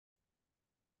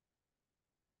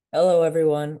Hello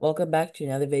everyone, welcome back to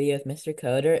another video with Mr.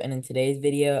 Coder, and in today's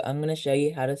video, I'm going to show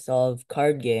you how to solve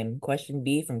card game question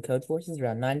B from Codeforces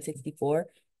Round 964,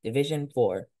 Division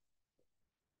 4.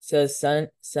 So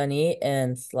Sunny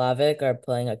and Slavic are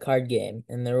playing a card game,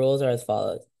 and the rules are as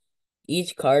follows.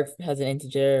 Each card has an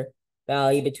integer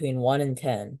value between 1 and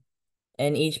 10,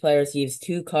 and each player receives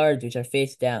two cards which are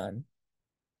face down.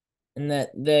 And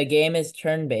the game is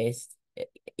turn-based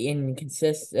and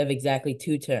consists of exactly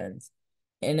 2 turns.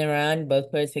 In a round, both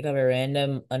players pick up a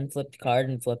random unflipped card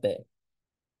and flip it.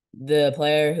 The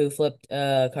player who flipped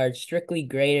a card strictly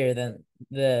greater than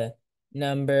the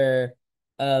number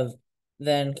of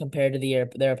then compared to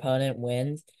their opponent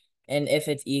wins, and if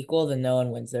it's equal, then no one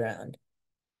wins the round.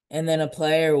 And then a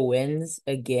player wins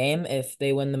a game if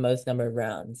they win the most number of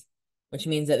rounds, which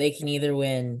means that they can either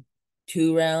win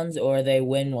 2 rounds or they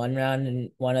win 1 round and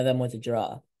one of them was a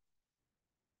draw.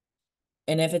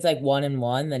 And if it's like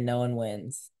 1-1, then no one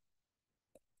wins.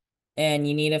 And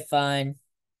you need to find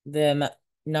the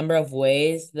number of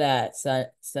ways that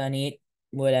Sunny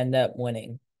would end up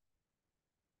winning.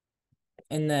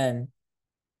 And then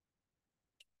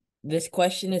this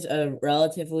question is a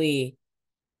relatively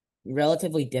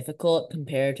difficult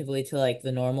comparatively to like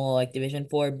the normal like Division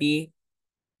 4B.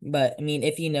 But I mean,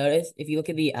 if you notice, if you look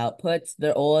at the outputs,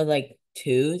 they're all like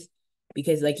twos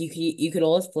because like you could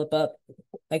always flip up.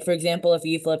 Like for example, if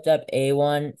you flipped up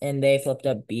A1 and they flipped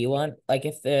up B1, like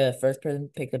if the first person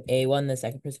picked up A1, the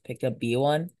second person picked up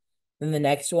B1, then the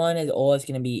next one is always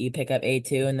going to be you pick up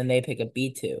A2 and then they pick up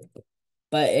B2.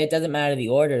 But it doesn't matter the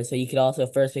order, so you could also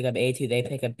first pick up A2, they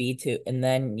pick up B2, and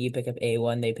then you pick up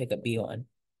A1, they pick up B1.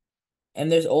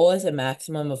 And there's always a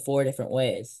maximum of 4 different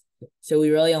ways. So we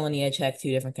really only need to check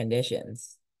 2 different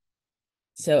conditions.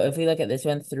 So if we look at this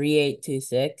one, 3, 8, 2,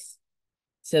 6.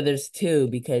 So there's two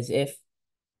because if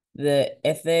the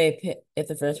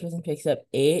first person picks up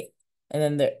 8 and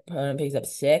then their opponent picks up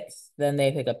 6, then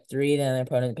they pick up 3, then their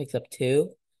opponent picks up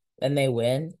 2, then they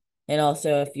win. And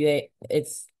also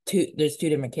there's 2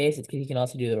 different cases because you can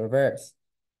also do the reverse.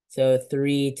 So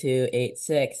 3, 2, 8,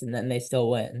 6, and then they still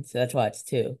win. So that's why it's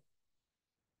 2.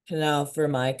 So now for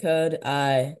my code,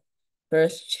 I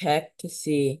first check to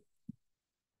see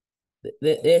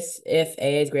this if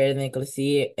A is greater than or equal to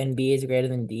C and B is greater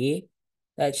than D.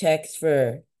 That checks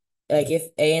for like if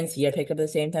A and C are picked up at the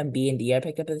same time, B and D are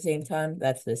picked up at the same time.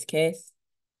 That's this case.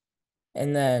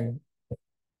 And then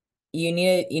you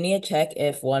need to check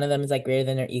if one of them is like greater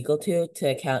than or equal to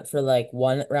account for like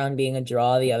one round being a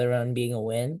draw, the other round being a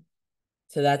win.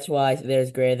 So that's why there's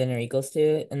greater than or equals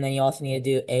to. And then you also need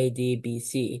to do A, D, B,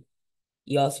 C.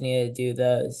 You also need to do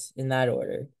those in that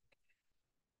order.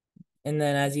 And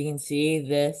then as you can see,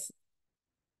 this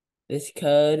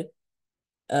code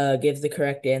gives the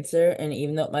correct answer. And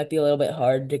even though it might be a little bit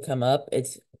hard to come up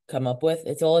with,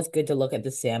 it's always good to look at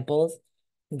the samples.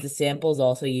 The samples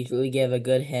also usually give a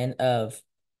good hint of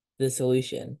the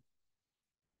solution.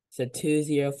 So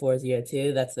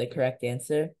 20402, that's the correct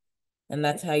answer. And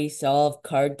that's how you solve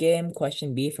card game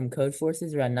question B from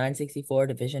Codeforces Round 964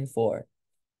 Division 4.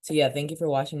 So yeah, thank you for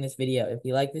watching this video. If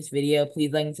you like this video,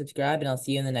 please like and subscribe, and I'll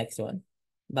see you in the next one.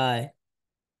 Bye.